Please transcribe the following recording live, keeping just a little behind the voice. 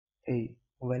Hey,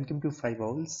 welcome to Five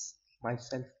Owls.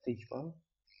 Myself Tejpal.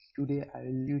 Today I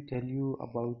will tell you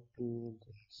about the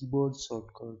keyboard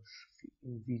shortcuts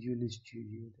in Visual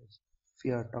Studio.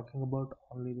 We are talking about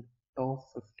only the top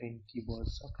 15 keyboard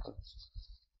shortcuts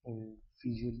in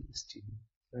Visual Studio.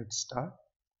 Let's start.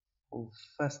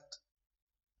 First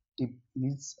tip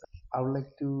is I would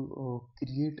like to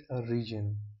create a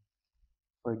region.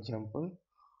 For example,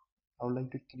 I would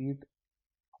like to create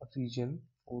a region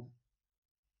for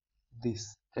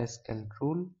this. Press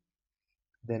Control,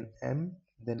 then M,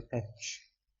 then H.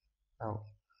 Now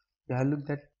you have looked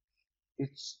at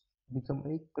it's become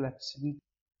a collapsible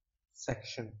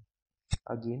section.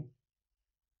 Again,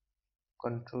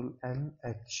 Control M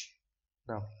H.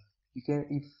 Now you can,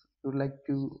 if you like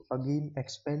to again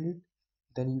expand it,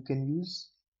 then you can use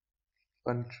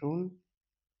Control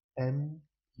M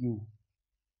U.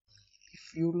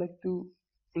 If you like to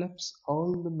collapse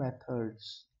all the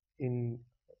methods in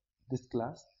this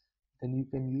class, then you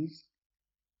can use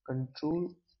Control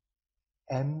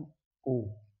M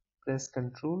O. Press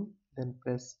Control, then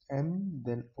press M,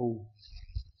 then O.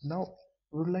 Now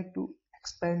we would like to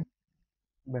expand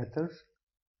methods.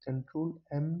 Control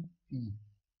MP,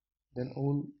 then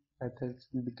all methods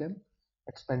will become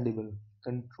expandable.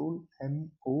 Control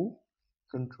MO,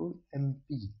 Control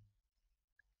MP.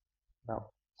 Now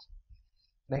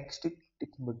next tip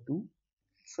number 2.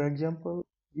 For example,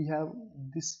 we have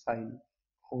this file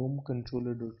home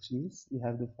controller.cs. We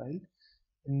have the file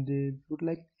and we would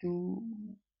like to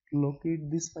locate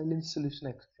this file in Solution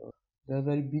Explorer. They are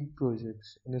very big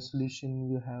projects. In a solution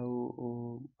we have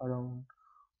around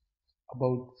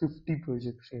about 50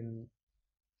 projects in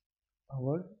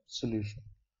our solution.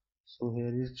 So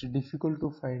here it's difficult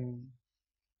to find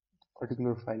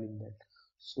particular file in that.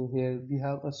 So here we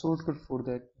have a shortcut for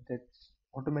that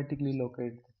automatically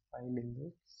locate the file in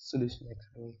the Solution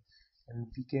Explorer, and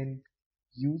we can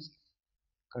use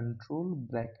control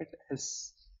bracket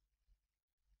S.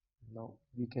 Now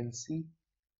we can see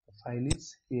the file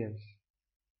is here.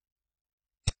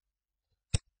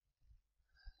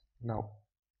 Now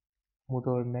move to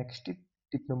our next tip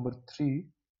number 3.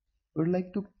 We would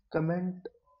like to comment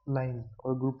line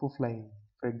or group of line.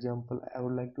 For example, I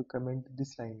would like to comment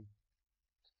this line.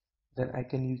 Then I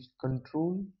can use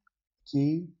Control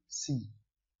K C.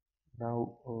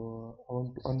 Now I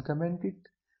want to uncomment it.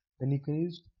 Then you can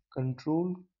use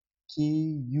Control K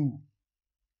U.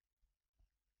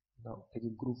 Now take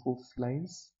a group of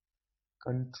lines.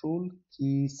 Control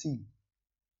K C.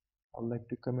 I would like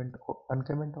to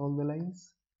uncomment all the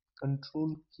lines.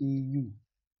 Control K U.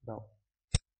 Now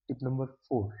tip number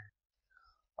 4.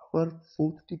 Our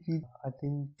fourth tip is, I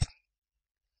think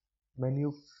many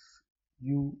of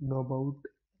you know about,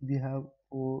 we have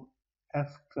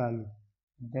F12.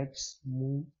 Let's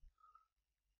move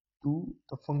to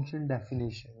the function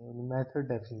definition or the method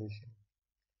definition.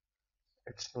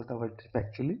 It's not our tip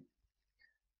actually.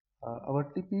 Our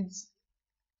tip is,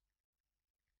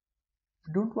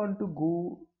 we don't want to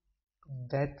go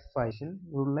that function.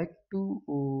 We would like to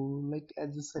like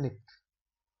as a select.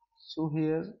 So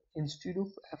here instead of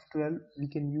F12 we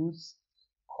can use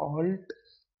Alt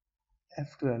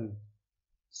F12.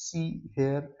 See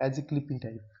here as a clipping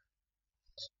type.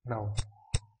 Now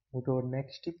go to our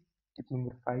next tip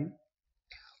number 5.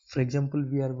 For example,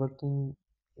 we are working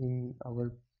in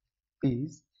our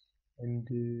page and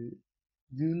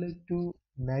we would like to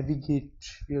navigate.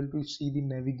 We have to see the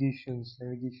navigation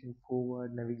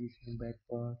forward, navigation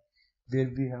backward,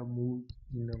 where we have moved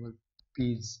in our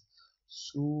page.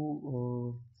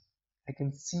 So I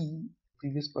can see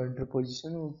previous pointer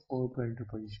position or forward pointer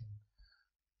position.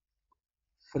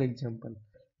 For example,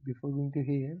 before going to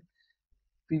here,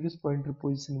 previous pointer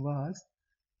position was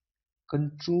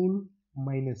Control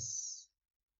minus.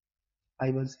 I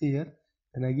was here,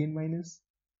 and again minus,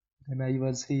 then I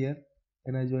was here,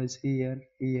 and I was here.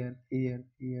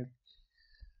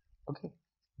 Okay,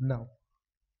 now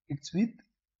it's with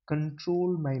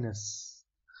Control minus.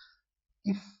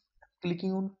 If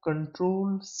clicking on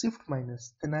Control Shift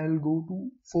minus, then I will go to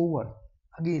forward.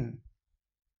 Again,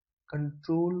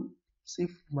 Control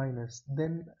Shift minus,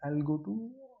 then I will go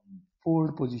to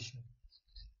forward position.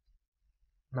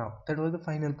 Now that was the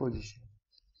final position.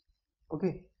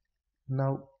 Okay,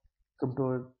 now come to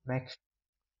our next.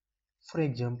 For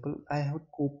example, I have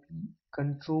copied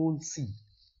Control C.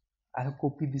 I have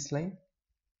copied this line.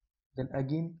 Then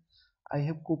again I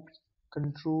have copied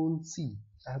Control C.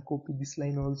 I have copied this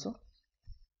line also,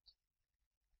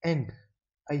 and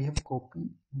I have copied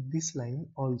this line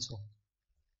also.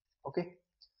 Okay,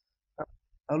 now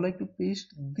I would like to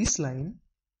paste this line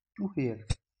to here.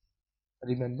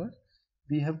 Remember,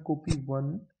 we have copied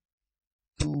 1,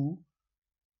 2,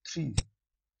 3.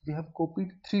 We have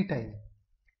copied 3 times,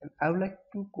 and I would like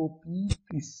to copy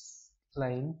this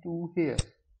line to here.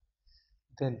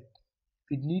 Then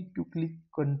we need to click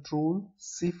Control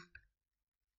Shift,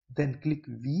 then click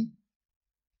V.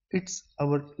 It's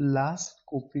our last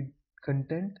copied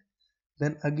content.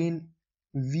 Then again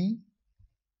V.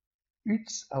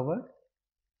 It's our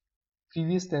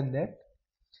previous than that,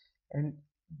 and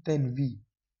then V.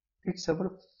 It's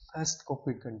our first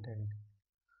copied content.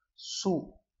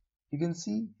 So you can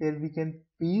see here we can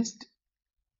paste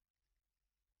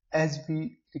as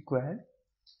we require.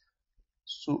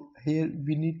 So here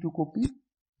we need to copy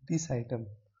this item.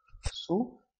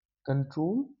 So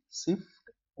Control Shift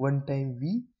one time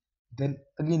V, then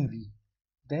again V,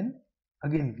 then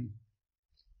again V.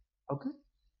 Okay,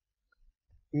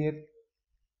 here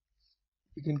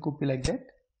we can copy like that.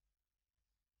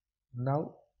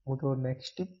 Now move to our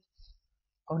next step.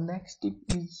 Our next step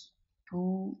is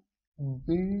to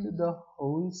build the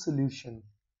whole solution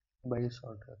by a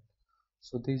shortcut.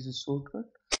 So there is a shortcut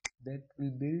that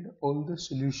will build all the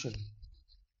solution.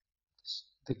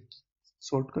 The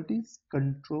shortcut is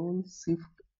Control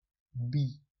Shift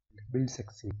B. Build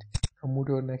succeed. Now move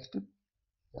to our next step.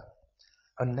 Yeah.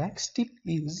 Our next step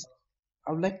is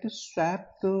I would like to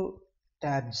swap the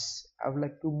tabs. I would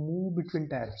like to move between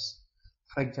tabs.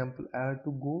 For example, I have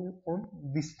to go on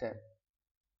this tab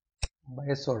by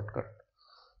a shortcut.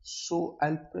 So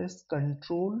I'll press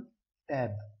Control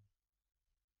Tab.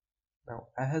 Now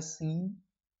I have seen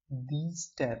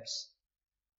these tabs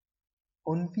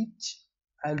on which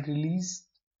I'll release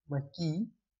my key,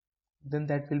 then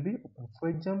that will be open. For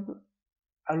example,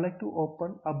 I would like to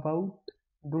open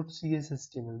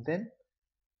about.cshtml, then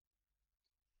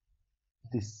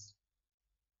this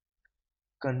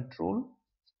Control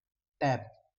Tab,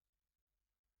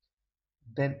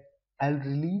 then I'll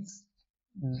release,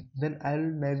 then I'll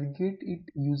navigate it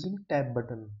using tab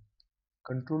button.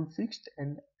 Control fixed,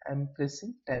 and I'm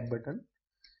pressing tab button,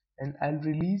 and I'll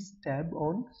release tab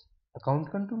on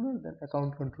account controller, then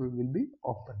account controller will be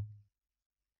open.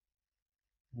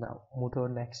 Now move to our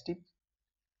next tip.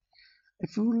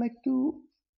 If you would like to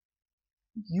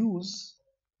use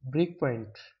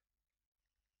breakpoint,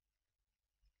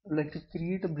 I'd like to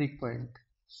create a breakpoint.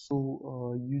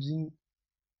 So using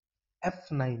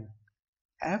F9,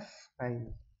 I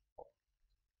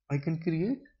can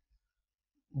create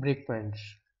breakpoints.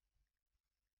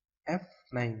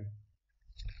 F9.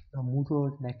 Now move to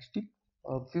our next tip.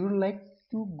 We would like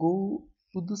to go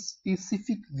to the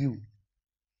specific view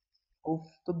of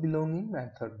the belonging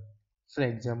method. For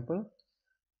example,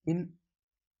 in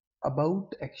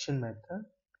about action method,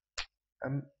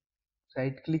 I'm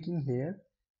right clicking here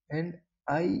and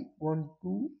I want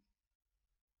to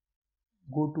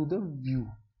go to the view.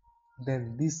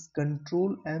 Then this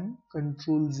Control M,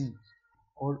 Control Z,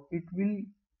 or it will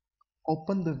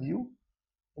open the view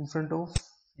in front of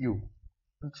you.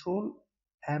 Control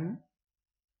M,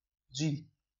 G.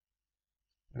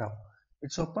 Now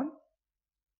it's open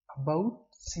about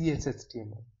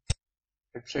CSHTML.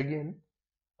 It's again,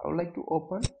 I would like to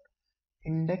open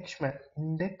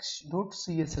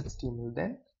index.cshtml,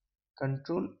 then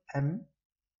Control M,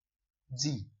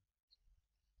 G.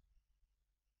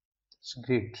 It's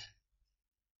great.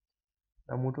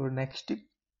 Now move to our next tip.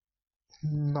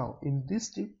 Now in this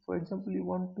tip, for example, you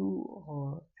want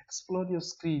to explore your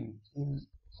screen in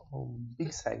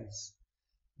big size,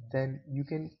 then you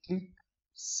can click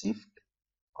Shift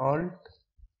Alt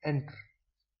Enter.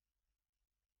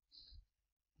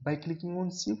 By clicking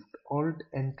on Shift Alt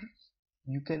Enter,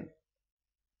 you can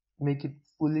make it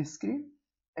full screen,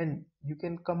 and you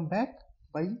can come back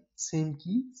by same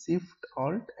key Shift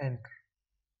Alt Enter.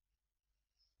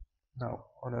 Now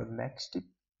on our next tip,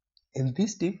 in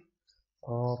this tip,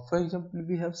 for example,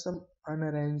 we have some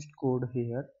unarranged code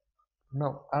here.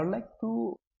 Now I would like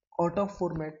to auto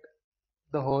format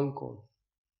the whole code.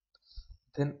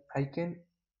 Then I can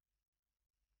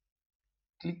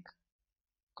click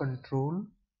Control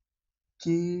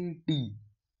KD.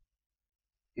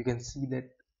 You can see that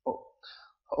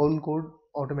whole code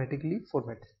automatically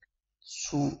formatted.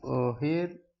 So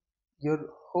here your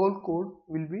whole code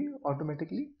will be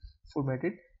automatically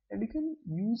formatted, and you can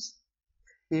use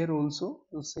here also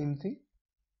the same thing.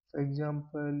 For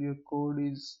example, your code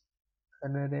is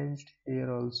unarranged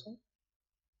here also,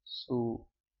 so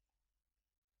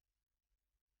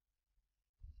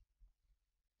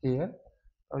here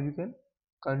now you can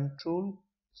Control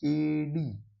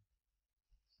KD.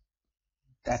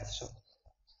 That's all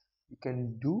you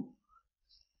can do.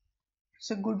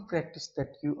 It's a good practice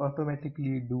that you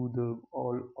automatically do the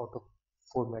all auto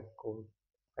format code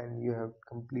and you have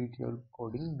complete your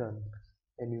coding done.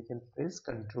 and you can press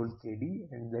Control KD,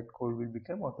 and that code will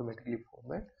become automatically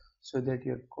format so that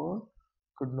your code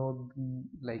could not be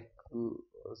like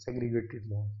segregated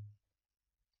more.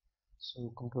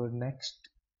 So come to our next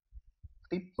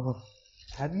tip.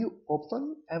 Have you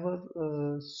opened ever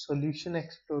Solution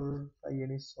Explorer by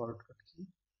any shortcut key?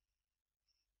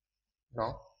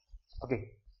 No.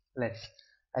 Okay. Let's.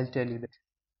 I'll tell you that.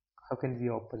 How can we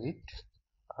open it?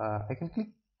 I can click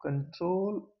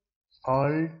Control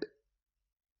Alt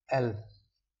L.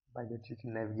 By that you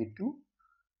can navigate to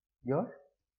your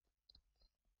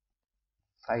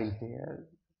file here.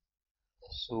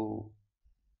 So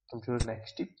come to your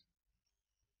next tip.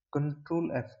 Control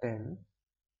F10.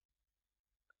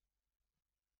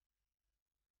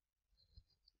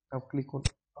 Now click on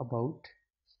About,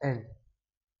 and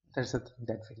that's the thing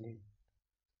that we need.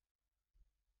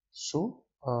 So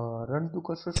run to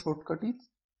cursor shortcut is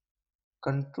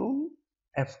Control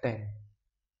F10.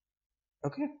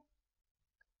 Okay.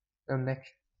 Now next,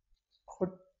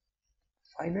 our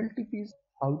final tip is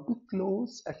how to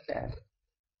close a tab.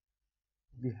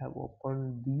 We have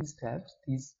opened these tabs,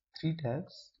 these three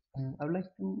tabs, and I would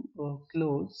like to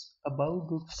close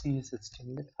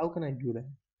about.csstring. Like, how can I do that?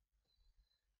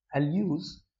 I'll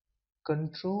use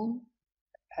Control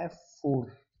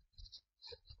F4.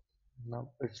 Now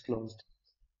it's closed.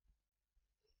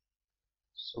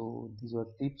 So these are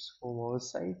tips from our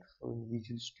side from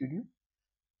Visual Studio. You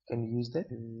can use that.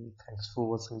 Thanks for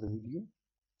watching the video.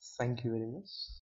 Thank you very much.